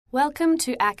Welcome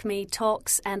to ACME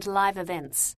Talks and Live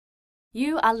Events.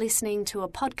 You are listening to a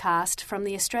podcast from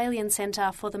the Australian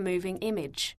Centre for the Moving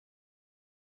Image.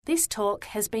 This talk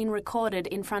has been recorded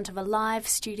in front of a live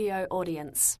studio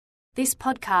audience. This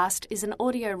podcast is an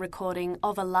audio recording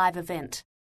of a live event.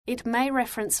 It may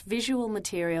reference visual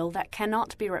material that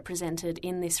cannot be represented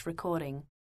in this recording.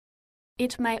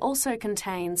 It may also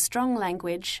contain strong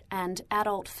language and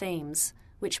adult themes,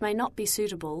 which may not be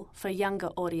suitable for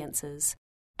younger audiences.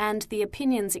 And the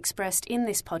opinions expressed in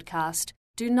this podcast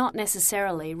do not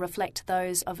necessarily reflect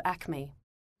those of ACME.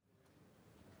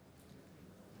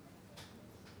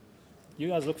 You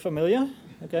guys look familiar?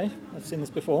 Okay, I've seen this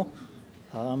before.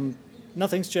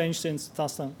 Nothing's changed since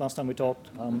last time we talked.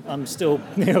 I'm still,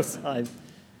 I'm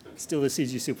still the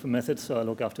CG Super Method, so I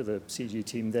look after the CG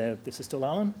team there. This is still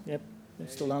Alan. Yep,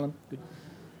 still Alan. Good.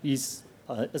 He's,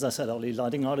 as I said, our lead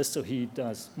lighting artist, so he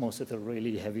does most of the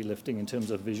really heavy lifting in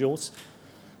terms of visuals.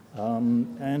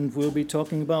 And we'll be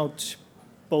talking about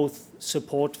both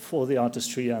support for the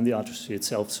artistry and the artistry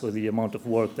itself, so the amount of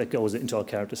work that goes into our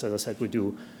characters. As I said, we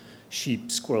do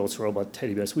sheep, squirrels, robot,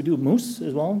 teddy bears. We do moose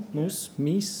as well. Moose.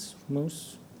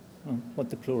 What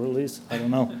the plural is, I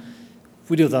don't know.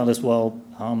 We do that as well.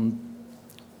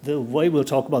 The way we'll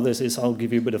talk about this is I'll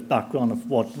give you a bit of background of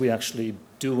what we actually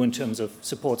do in terms of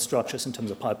support structures, in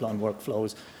terms of pipeline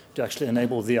workflows, to actually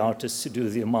enable the artists to do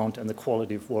the amount and the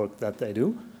quality of work that they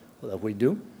do, or that we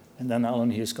do. And then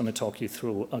Alan here is going to talk you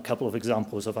through a couple of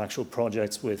examples of actual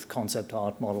projects with concept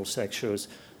art, models, textures,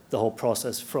 the whole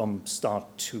process from start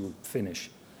to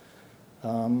finish.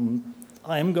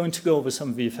 I am going to go over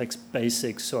some VFX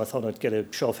basics, so I thought I'd get a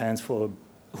show of hands for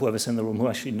whoever's in the room who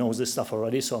actually knows this stuff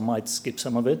already, so I might skip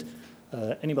some of it.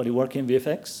 Anybody working in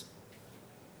VFX?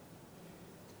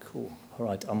 Cool. All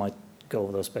right, I might go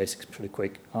over those basics pretty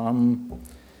quick.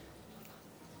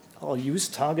 I'll use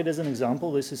Target as an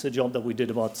example. This is a job that we did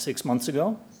about 6 months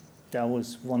ago. That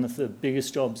was one of the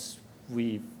biggest jobs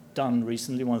we've done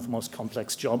recently, one of the most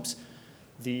complex jobs.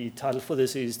 The title for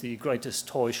this is The Greatest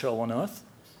Toy Show on Earth,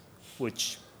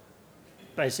 which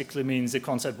basically means the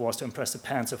concept was to impress the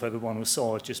pants of everyone who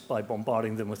saw it just by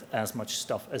bombarding them with as much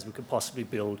stuff as we could possibly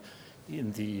build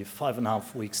in the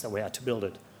 5.5 weeks that we had to build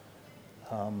it.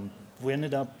 We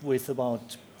ended up with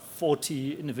about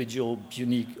 40 individual,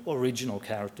 unique, original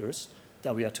characters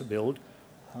that we had to build.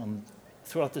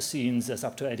 Throughout the scenes, there's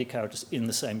up to 80 characters in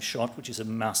the same shot, which is a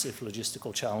massive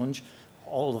logistical challenge.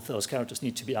 All of those characters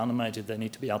need to be animated, they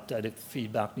need to be updated,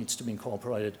 feedback needs to be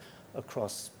incorporated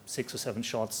across 6 or 7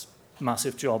 shots.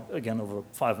 Massive job, again, over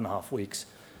 5.5 weeks.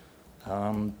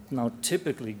 Now,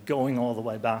 typically, going all the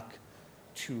way back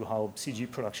to how CG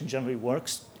production generally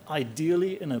works,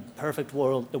 ideally, in a perfect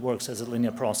world, it works as a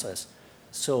linear process.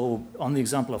 So on the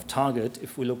example of Target,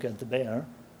 if we look at the bear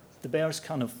is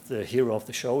kind of the hero of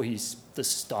the show. He's the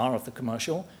star of the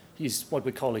commercial. He's what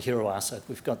we call a hero asset.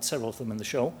 We've got several of them in the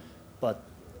show, but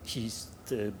he's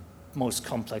the most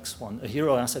complex one. A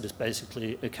hero asset is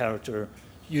basically a character.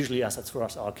 Usually assets for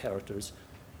us are characters.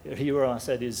 A hero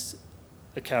asset is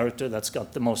a character that's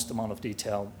got the most amount of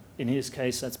detail. In his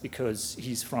case, that's because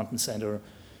he's front and center.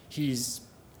 He's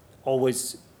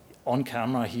always on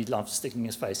camera. He loves sticking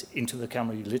his face into the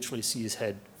camera. You literally see his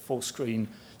head full screen.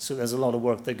 So there's a lot of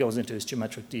work that goes into his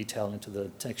geometric detail, into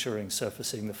the texturing,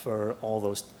 surfacing, the fur, all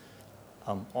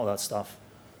that stuff.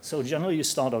 So generally you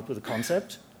start out with a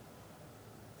concept,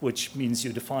 which means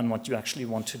you define what you actually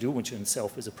want to do, which in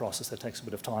itself is a process that takes a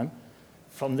bit of time.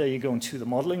 From there you go into the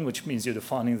modeling, which means you're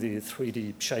defining the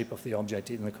 3D shape of the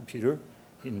object in the computer,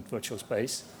 in virtual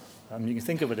space. You can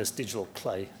think of it as digital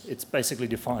clay. It's basically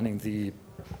defining the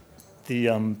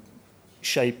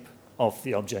shape of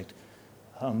the object.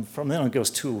 From there it goes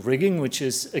to rigging, which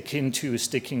is akin to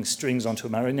sticking strings onto a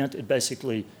marionette. It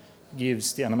basically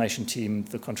gives the animation team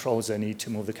the controls they need to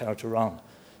move the character around.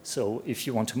 So if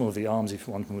you want to move the arms, if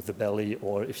you want to move the belly,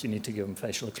 or if you need to give them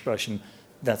facial expression,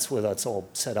 that's where that's all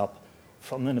set up.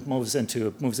 From then it moves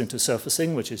into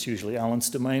surfacing, which is usually Alan's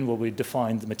domain, where we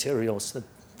define the materials that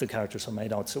the characters are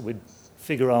made out. So we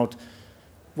figure out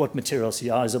what materials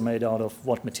the eyes are made out of,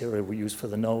 what material we use for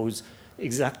the nose,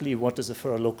 exactly what does the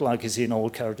fur look like. Is he an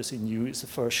old character? Is he new? Is the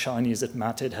fur shiny? Is it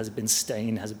matted? Has it been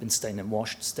stained? Has it been stained and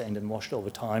washed over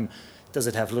time? Does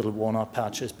it have little worn-out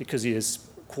patches? Because he is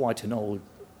quite an old,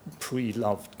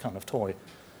 pre-loved kind of toy.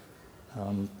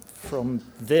 From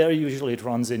there, usually it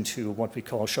runs into what we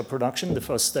call shop production. The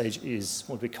first stage is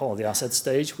what we call the asset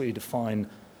stage, where you define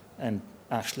and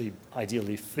actually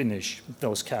ideally finish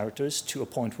those characters to a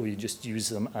point where you just use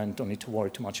them and don't need to worry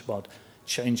too much about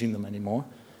changing them anymore.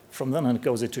 From then on, it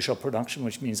goes into shop production,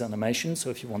 which means animation. So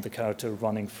if you want the character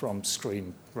running from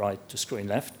screen right to screen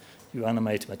left, You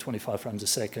animate at 25 frames a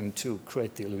second to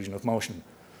create the illusion of motion,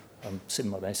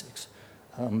 cinema basics.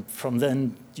 From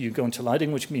then, you go into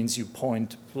lighting, which means you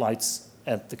point lights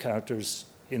at the characters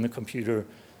in the computer,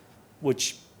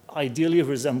 which ideally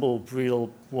resemble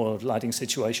real-world lighting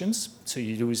situations. So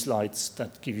you use lights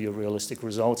that give you realistic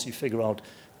results. You figure out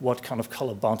what kind of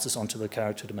color bounces onto the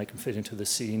character to make him fit into the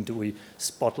scene. Do we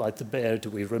spotlight the bear? Do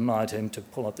we rim light him to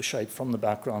pull out the shape from the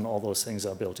background? All those things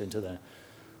are built into there.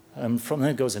 From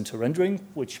there it goes into rendering,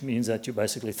 which means that you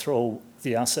basically throw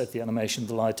the asset, the animation,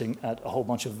 the lighting at a whole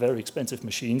bunch of very expensive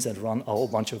machines that run a whole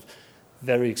bunch of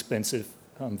very expensive,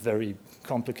 very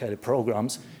complicated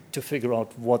programs to figure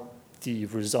out what the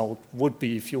result would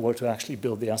be if you were to actually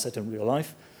build the asset in real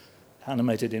life,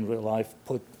 animate it in real life,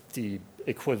 put the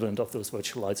equivalent of those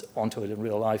virtual lights onto it in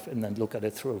real life, and then look at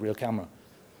it through a real camera.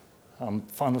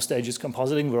 Final stage is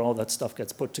compositing, where all that stuff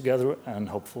gets put together and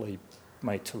hopefully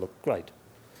made to look great.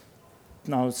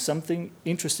 Now, something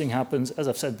interesting happens. As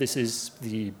I've said, this is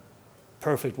the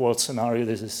perfect world scenario.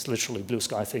 This is literally blue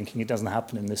sky thinking. It doesn't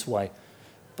happen in this way.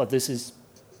 But this is,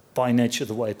 by nature,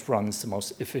 the way it runs the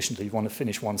most efficiently. You want to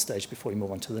finish one stage before you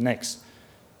move on to the next.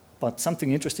 But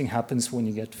something interesting happens when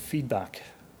you get feedback,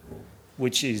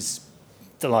 which is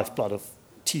the lifeblood of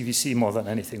TVC more than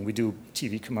anything. We do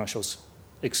TV commercials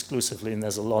exclusively, and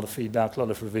there's a lot of feedback, a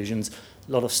lot of revisions,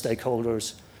 a lot of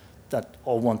stakeholders that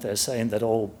all want their say and that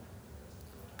all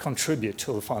contribute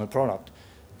to the final product.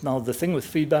 Now, the thing with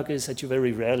feedback is that you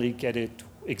very rarely get it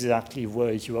exactly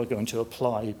where you are going to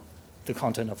apply the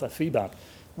content of that feedback.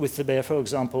 With the bear, for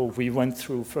example, we went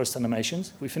through first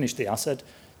animations. We finished the asset,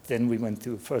 then we went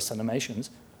through first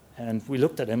animations, and we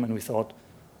looked at him and we thought,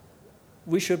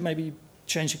 we should maybe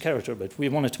change the character a bit. We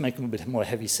wanted to make him a bit more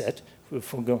heavy set. We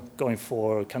were going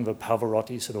for kind of a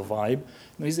Pavarotti sort of vibe.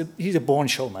 He's a born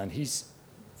showman. He's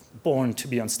born to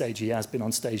be on stage. He has been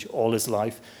on stage all his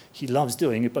life. He loves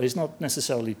doing it, but he's not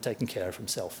necessarily taking care of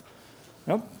himself.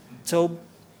 No? So,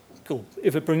 cool.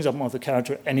 If it brings up more of the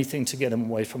character, anything to get him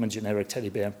away from a generic teddy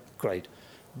bear, great.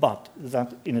 But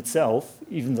that in itself,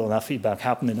 even though that feedback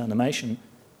happened in animation,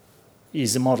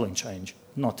 is a modeling change,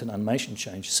 not an animation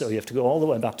change. So you have to go all the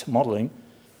way back to modeling,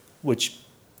 which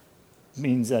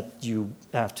means that you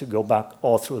have to go back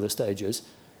all through the stages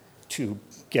to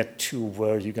get to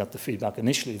where you got the feedback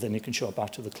initially. Then you can show it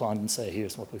back to the client and say,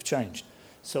 here's what we've changed.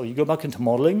 So you go back into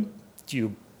modeling,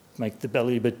 you make the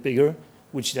belly a bit bigger,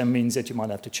 which then means that you might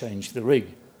have to change the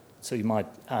rig. So you might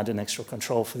add an extra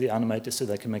control for the animator so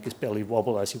they can make his belly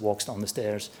wobble as he walks down the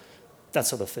stairs, that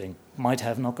sort of thing. Might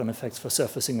have knock-on effects for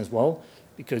surfacing as well,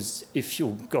 because if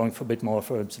you're going for a bit more of a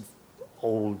sort of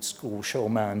old school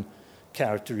showman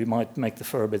character, you might make the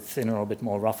fur a bit thinner or a bit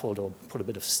more ruffled or put a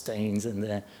bit of stains in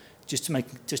there, just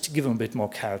to give him a bit more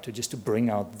character, just to bring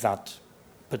out that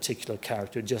particular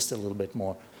character just a little bit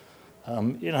more.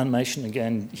 In animation,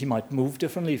 again, he might move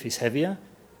differently if he's heavier.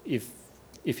 If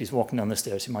he's walking down the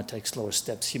stairs, he might take slower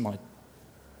steps. He might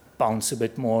bounce a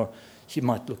bit more. He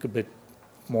might look a bit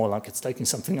more like it's taking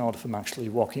something out of him actually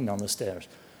walking down the stairs.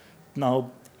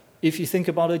 Now, if you think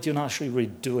about it, you're not actually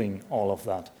redoing all of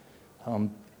that.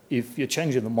 If you're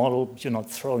changing the model, you're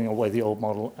not throwing away the old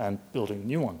model and building a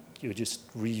new one. You're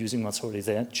just reusing what's already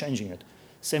there, changing it.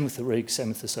 Same with the rig, same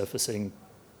with the surfacing.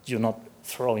 You're not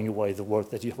throwing away the work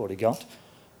that you've already got.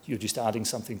 You're just adding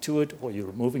something to it, or you're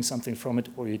removing something from it,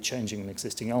 or you're changing an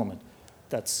existing element.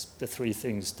 That's the three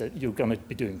things that you're going to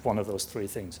be doing, one of those three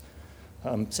things.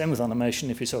 Same with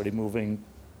animation. If it's already moving,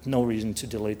 no reason to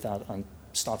delete that and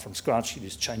start from scratch. You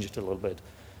just change it a little bit.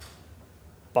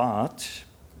 But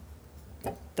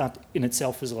that in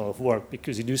itself is a lot of work,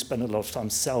 because you do spend a lot of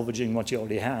time salvaging what you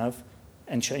already have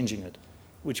and changing it,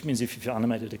 which means if you've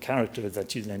animated a character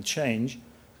that you then change,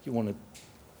 you want to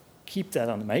keep that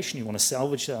animation, you want to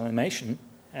salvage that animation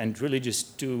and really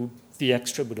just do the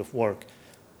extra bit of work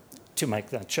to make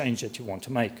that change that you want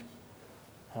to make.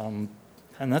 And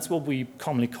that's what we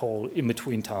commonly call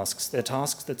in-between tasks. They're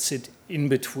tasks that sit in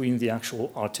between the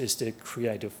actual artistic,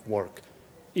 creative work,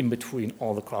 in between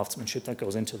all the craftsmanship that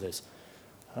goes into this.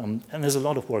 And there's a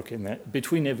lot of work in there.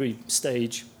 Between every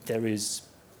stage, there is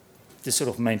this sort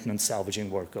of maintenance salvaging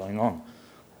work going on.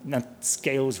 And that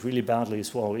scales really badly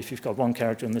as well. If you've got one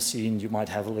character in the scene, you might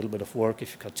have a little bit of work.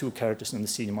 If you've got two characters in the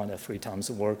scene, you might have 3 times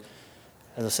the work.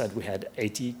 As I said, we had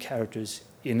 80 characters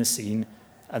in a scene.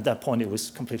 At that point, it was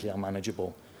completely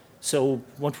unmanageable. So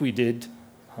what we did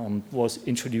was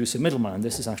introduce a middleman.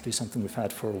 This is actually something we've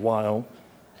had for a while,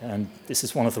 and this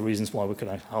is one of the reasons why we could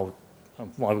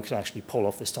actually pull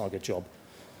off this target job.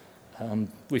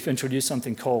 We've introduced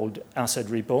something called Asset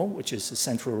Repo, which is a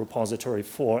central repository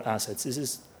for assets. This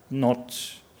is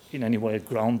not in any way a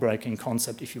groundbreaking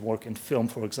concept. If you work in film,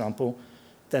 for example,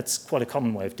 that's quite a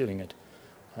common way of doing it.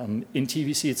 In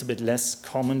TVC, it's a bit less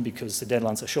common because the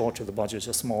deadlines are shorter, the budgets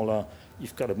are smaller,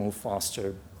 you've got to move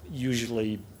faster.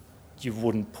 Usually, you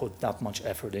wouldn't put that much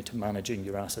effort into managing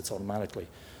your assets automatically.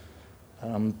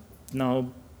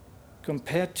 Now,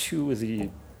 compared to the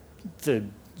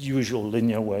usual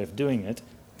linear way of doing it,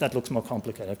 that looks more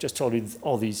complicated. I've just told you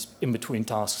all these in-between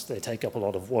tasks, they take up a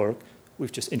lot of work.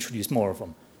 We've just introduced more of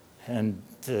them. And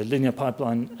the linear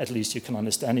pipeline, at least you can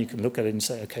understand, you can look at it and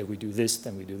say, okay, we do this,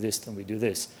 then we do this, then we do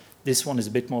this. This one is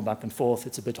a bit more back and forth,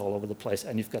 it's a bit all over the place,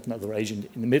 and you've got another agent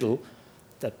in the middle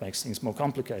that makes things more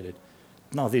complicated.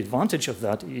 Now, the advantage of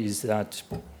that is that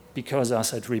because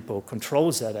Asset Repo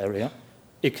controls that area,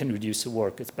 it can reduce the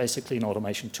work. It's basically an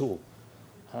automation tool.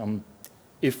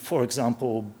 If, for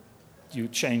example, you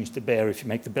change the bear, if you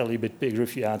make the belly a bit bigger,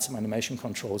 if you add some animation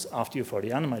controls after you've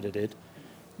already animated it,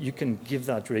 you can give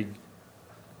that rig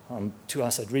to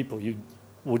Asset Repo. You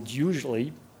would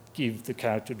usually give the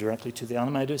character directly to the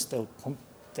animators.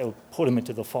 They'll put them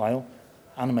into the file,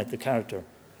 animate the character.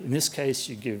 In this case,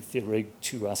 you give the rig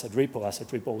to Asset Repo. Asset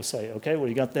Repo will say, okay, what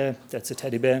do you got there? That's a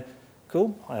teddy bear.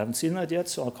 Cool, I haven't seen that yet,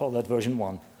 so I'll call that version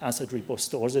 1. Asset Repo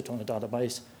stores it on a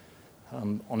database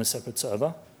on a separate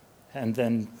server. And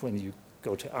then when you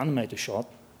go to animate a shot,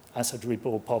 Asset Repo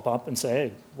will pop up and say,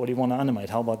 hey, what do you want to animate?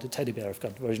 How about the teddy bear? I've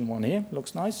got version 1 here.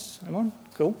 Looks nice. Come on,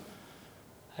 cool.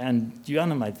 And you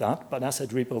animate that, but Asset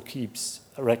Repo keeps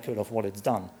a record of what it's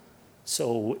done.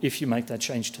 So if you make that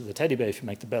change to the teddy bear, if you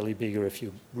make the belly bigger, if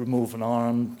you remove an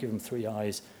arm, give him 3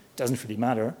 eyes, it doesn't really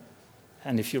matter.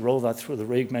 And if you roll that through the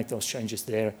rig, make those changes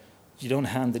there, you don't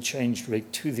hand the changed rig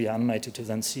to the animator to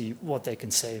then see what they can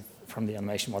save from the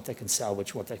animation, what they can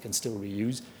salvage, what they can still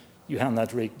reuse. You hand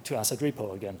that rig to Asset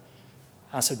Repo again.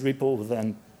 Asset Repo will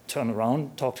then turn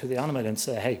around, talk to the animator and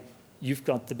say, hey, you've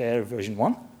got the bear version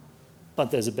 1, but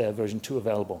there's a bear version 2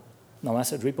 available. Now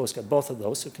Asset Repo's got both of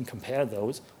those, so it can compare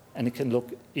those, and it can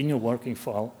look in your working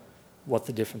file what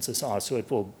the differences are. So it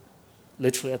will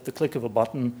literally at the click of a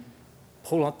button,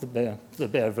 pull out the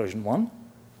bear version 1,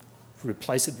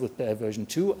 replace it with bear version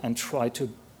 2, and try to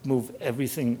move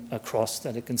everything across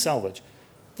that it can salvage.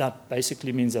 That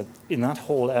basically means that in that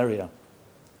whole area,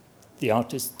 the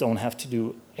artists don't have to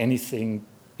do anything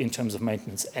in terms of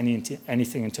maintenance,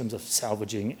 anything in terms of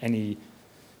salvaging, any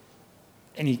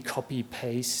copy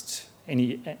paste,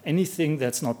 anything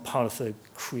that's not part of the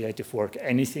creative work,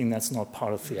 anything that's not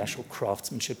part of the actual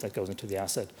craftsmanship that goes into the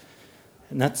asset.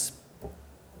 And that's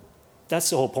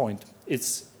the whole point.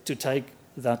 It's to take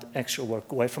that extra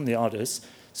work away from the artists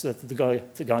so that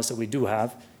the guys that we do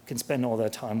have can spend all their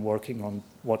time working on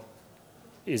what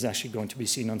is actually going to be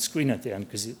seen on screen at the end,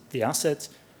 because the asset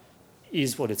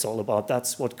is what it's all about.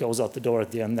 That's what goes out the door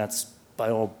at the end. That's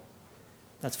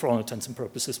for all intents and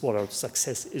purposes what our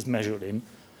success is measured in.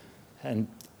 And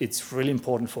it's really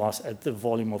important for us at the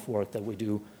volume of work that we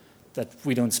do that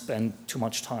we don't spend too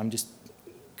much time just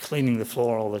cleaning the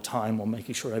floor all the time or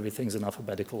making sure everything's in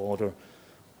alphabetical order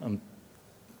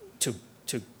to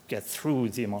get through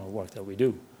the amount of work that we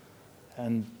do.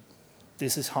 And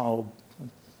this is how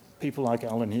people like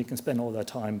Alan here can spend all their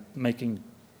time making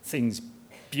things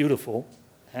beautiful,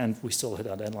 and we still hit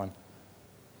our deadline.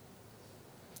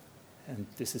 And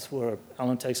this is where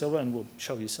Alan takes over, and we'll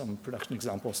show you some production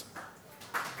examples.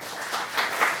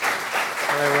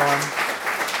 Hello, everyone.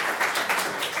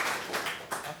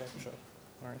 Okay, sure.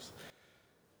 No worries.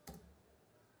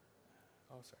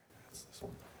 Oh, sorry. That's this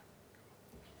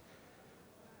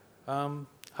one.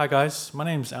 Hi, guys. My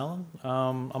name's Alan.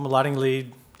 I'm a lighting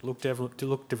lead, look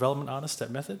development artist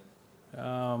at Method.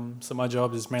 So my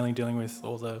job is mainly dealing with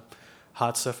all the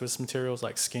hard surface materials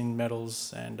like skin,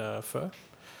 metals, and fur.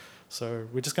 So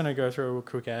we're just going to go through a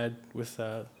quick ad with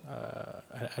an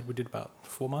ad we did about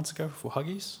 4 months ago for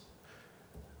Huggies.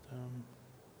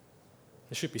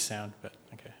 There should be sound, but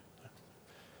okay.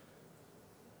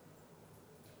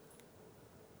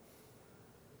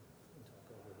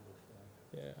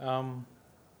 Yeah.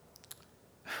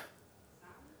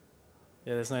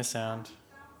 Yeah, there's no sound.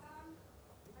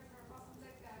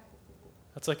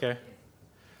 That's okay.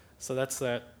 So that's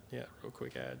that. Yeah, real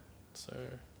quick ad. So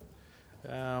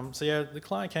yeah, the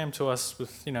client came to us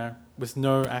with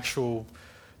no actual,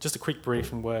 just a quick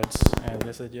brief in words, and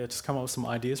they said, yeah, just come up with some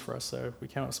ideas for us. So we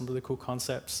came up with some really cool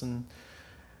concepts, and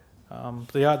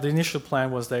the initial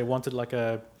plan was they wanted like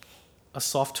a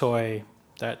soft toy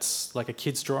that's like a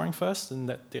kid's drawing first, and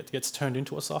that gets turned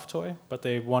into a soft toy, but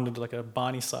they wanted like a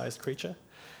Barney-sized creature.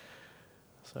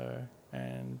 So,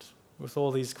 and with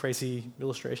all these crazy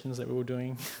illustrations that we were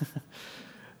doing,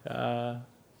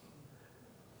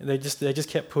 they just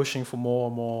kept pushing for more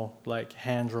and more like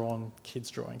hand-drawn kids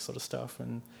drawing sort of stuff,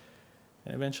 and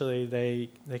eventually they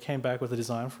came back with a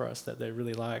design for us that they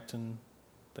really liked, and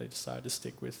they decided to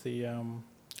stick with the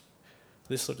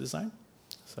this sort of design.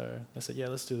 So they said, yeah,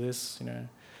 let's do this, and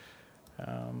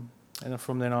then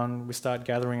from then on we started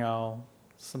gathering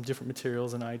some different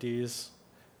materials and ideas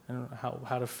and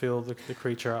how to fill the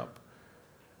creature up.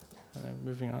 And then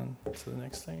moving on to the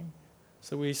next thing.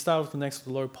 So we start with the next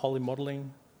low poly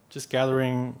modeling, just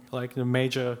gathering like the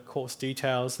major coarse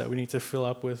details that we need to fill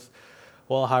up with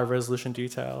all high resolution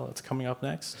detail that's coming up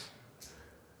next.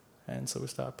 And so we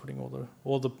start putting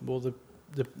all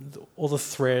the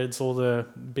threads, all the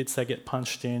bits that get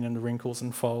punched in, and the wrinkles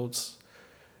and folds.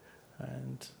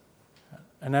 And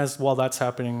while that's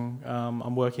happening,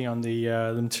 I'm working on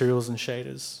the materials and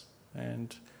shaders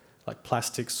and like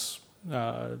plastics,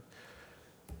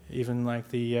 even like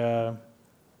the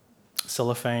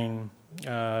cellophane,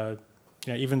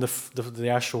 even the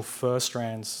actual fur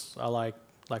strands are like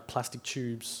plastic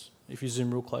tubes if you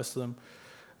zoom real close to them,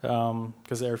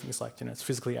 because everything's like, it's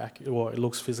physically accurate, or it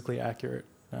looks physically accurate.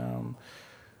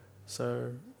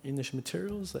 So in the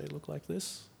materials, they look like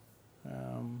this.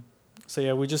 So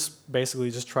yeah, we just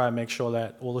basically try and make sure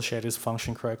that all the shaders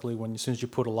function correctly. As soon as you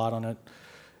put a light on it,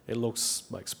 it looks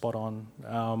like spot on.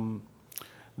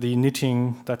 The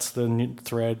knitting, that's the knit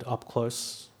thread up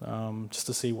close, just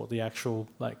to see what the actual,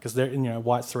 because they're,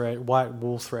 white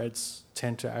wool threads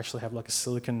tend to actually have like a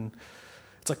silicon,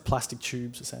 it's like plastic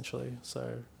tubes essentially.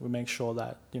 So we make sure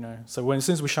that, so as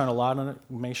soon as we shine a light on it,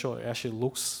 we make sure it actually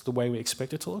looks the way we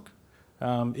expect it to look.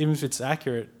 Even if it's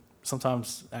accurate,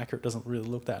 sometimes accurate doesn't really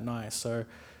look that nice. So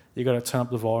you got to turn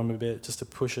up the volume a bit just to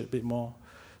push it a bit more.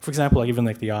 For example, even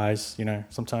like the eyes,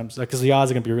 sometimes, because the eyes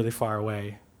are going to be really far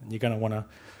away, and you're going to want to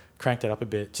crank that up a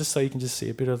bit, just so you can just see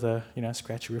a bit of the,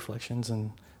 scratchy reflections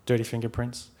and dirty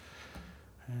fingerprints.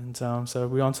 And so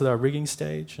we're on to our rigging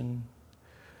stage, and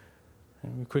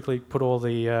we quickly put all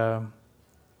the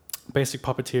basic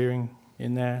puppeteering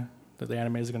in there that the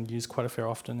animators are going to use quite a fair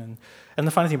often. And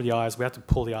the funny thing with the eyes, we have to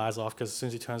pull the eyes off, because as soon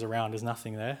as he turns around, there's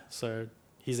nothing there. So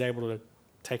he's able to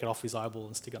take it off his eyeball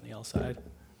and stick it on the other side.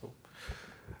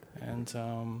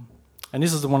 And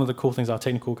this is one of the cool things our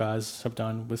technical guys have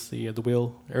done with the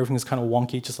wheel. Everything is kind of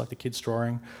wonky, just like the kids'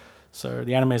 drawing. So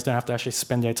the animators don't have to actually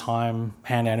spend their time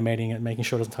hand animating it, making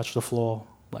sure it doesn't touch the floor.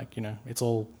 It's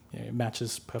all, it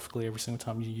matches perfectly every single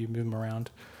time you move them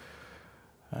around.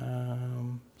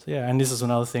 And this is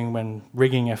another thing when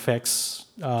rigging effects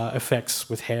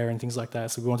with hair and things like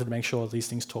that. So we wanted to make sure these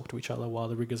things talk to each other while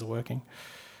the riggers are working.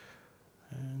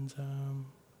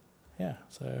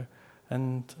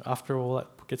 And after all that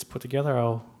gets put together,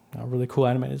 our really cool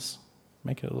animators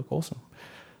make it look awesome.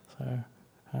 So,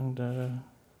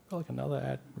 got like another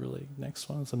ad, really. Next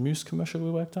one is a Moose commercial we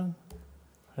worked on.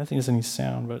 I don't think there's any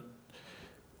sound, but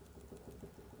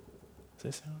is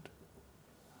there sound?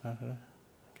 I don't know.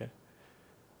 Okay.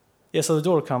 Yeah, so the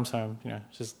daughter comes home,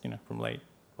 she's from late,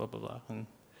 blah blah blah, and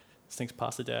sneaks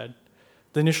past the dad.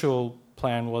 The initial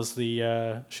plan was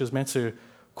she was meant to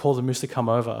call the moose to come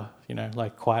over,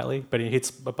 quietly, but he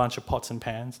hits a bunch of pots and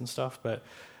pans and stuff, but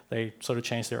they sort of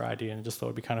changed their idea and just thought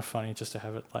it'd be kind of funny just to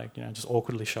have it just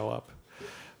awkwardly show up.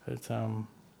 But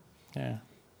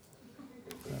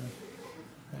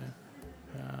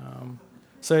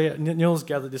Niels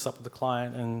gathered this up with the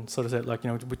client and sort of said,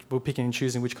 we're picking and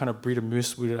choosing which kind of breed of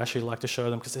moose we would actually like to show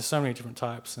them, because there's so many different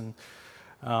types. And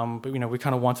but we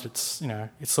kind of wanted it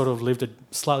sort of lived a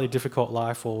slightly difficult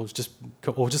life, or just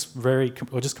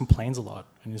complains a lot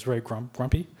and is very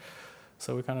grumpy.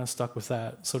 So we kind of stuck with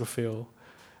that sort of feel.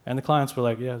 And the clients were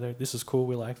like, yeah, this is cool,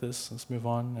 we like this, let's move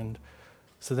on. And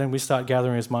so then we start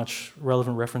gathering as much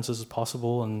relevant references as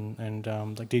possible,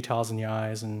 and like details in the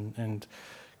eyes and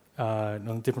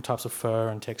different types of fur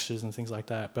and textures and things like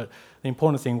that. But the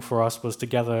important thing for us was to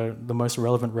gather the most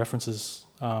relevant references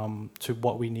to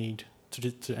what we need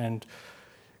and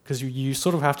because you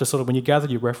sort of have to when you gather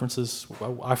your references,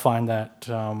 I find that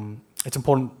it's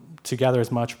important to gather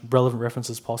as much relevant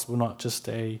references as possible, not just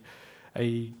a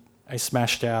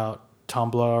smashed out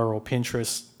Tumblr or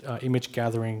Pinterest image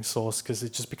gathering source, because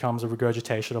it just becomes a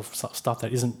regurgitation of stuff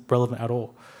that isn't relevant at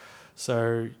all.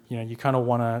 So you kind of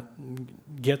want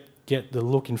to get the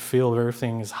look and feel of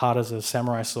everything as hard as a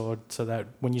samurai sword, so that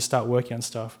when you start working on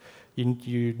stuff,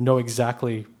 you know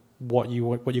exactly what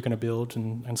you're going to build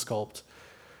and sculpt.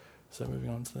 So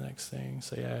moving on to the next thing.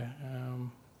 So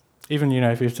even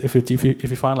if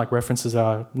you find like references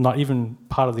are not even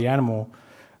part of the animal,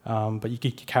 but you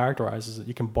characterize it,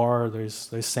 you can borrow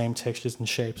those same textures and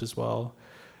shapes as well,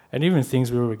 and even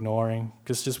things we were ignoring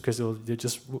because they're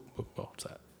just what's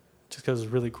that? just because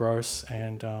it's really gross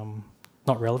and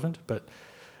not relevant. But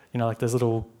like those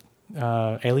little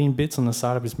alien bits on the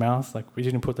side of his mouth, like we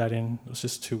didn't put that in. It was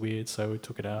just too weird, so we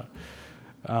took it out.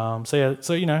 So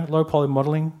low poly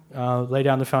modeling, lay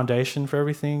down the foundation for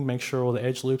everything, make sure all the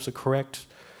edge loops are correct,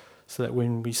 so that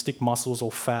when we stick muscles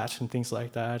or fat and things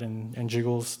like that and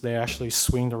jiggles, they actually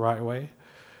swing the right way.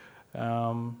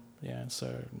 So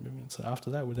after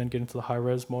that, we then get into the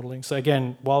high-res modeling. So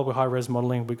again, while we're high-res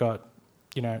modeling, we got,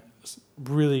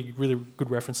 really, really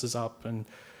good references up, and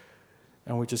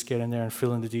we just get in there and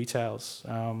fill in the details.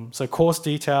 So coarse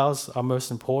details are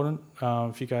most important.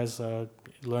 If you guys are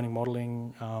learning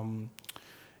modeling,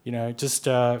 just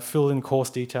fill in coarse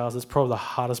details. It's probably the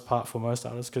hardest part for most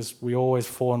artists, because we always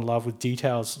fall in love with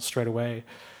details straight away.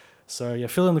 So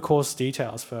fill in the coarse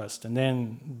details first, and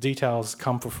then details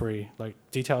come for free. Like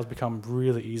details become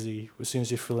really easy as soon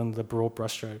as you fill in the broad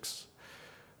brushstrokes.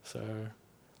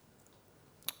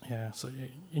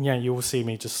 You will see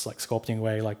me just like sculpting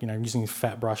away, like using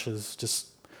fat brushes, just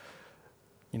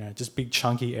big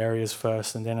chunky areas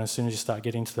first, and then as soon as you start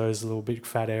getting to those little big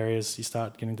fat areas, you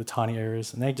start getting the tiny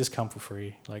areas, and they just come for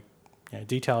free. Like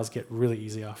details get really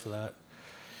easy after that.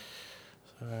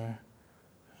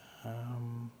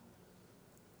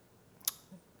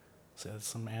 So there's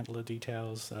some antler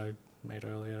details that I made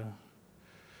earlier.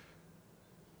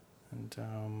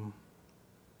 And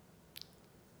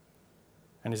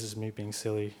this is me being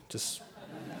silly, just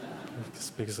as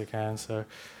big as I can. So,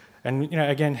 and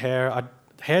again,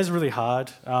 hair's really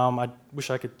hard. I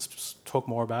wish I could talk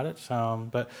more about it.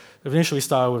 But initially we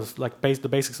started with the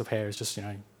basics of hair is just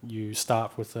you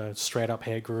start with a straight up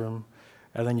hair groom,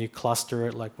 and then you cluster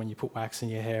it like when you put wax in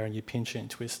your hair and you pinch it and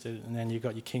twist it, and then you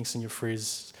got your kinks and your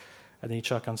frizz, and then you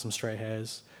chuck on some straight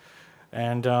hairs.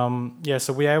 And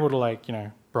so we're able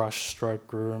to brush, stroke,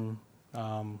 groom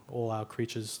all our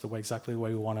creatures exactly the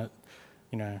way we want it.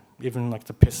 Even like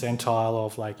the percentile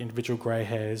of like individual grey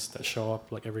hairs that show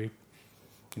up like every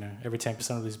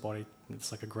 10% of his body,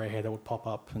 it's like a grey hair that would pop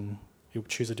up, and you would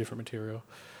choose a different material.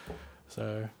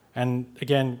 So, and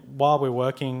again, while we're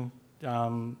working,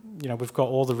 we've got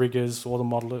all the riggers, all the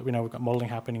model, we've got modeling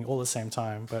happening all at the same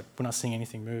time, but we're not seeing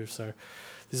anything move. So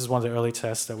this is one of the early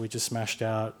tests that we just smashed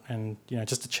out, and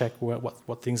just to check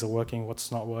what things are working, what's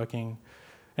not working.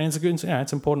 And it's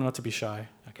it's important not to be shy.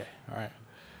 Okay, all right.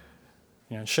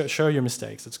 Show your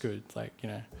mistakes. It's good.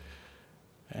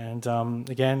 And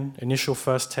again, initial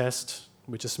first test,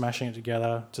 we're just smashing it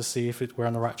together to see if we're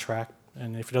on the right track.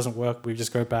 And if it doesn't work, we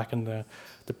just go back in the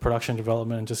production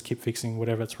development and just keep fixing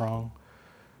whatever's wrong.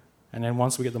 And then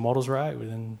once we get the models right, we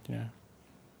then and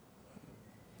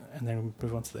then we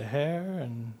move on to the hair,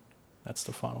 and that's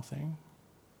the final thing.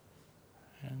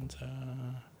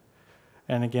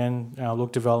 And again,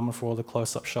 look development for all the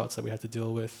close-up shots that we had to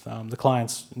deal with. The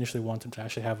clients initially wanted to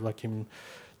actually have him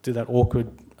do that awkward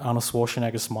Arnold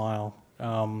Schwarzenegger smile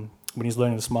when he's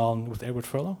learning to smile with Edward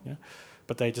Furlong. Yeah,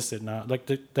 but they just said no.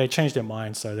 They changed their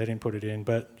mind, so they didn't put it in.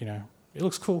 But it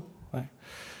looks cool.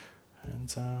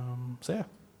 That's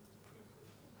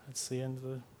the end of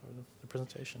the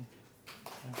presentation.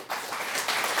 Yeah.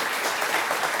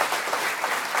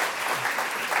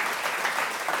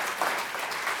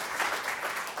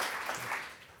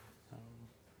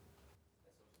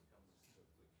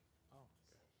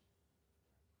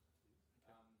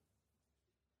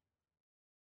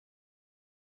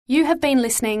 You have been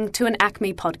listening to an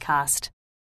ACME podcast.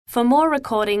 For more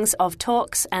recordings of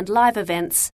talks and live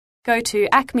events, go to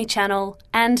ACME channel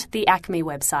and the ACME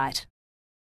website.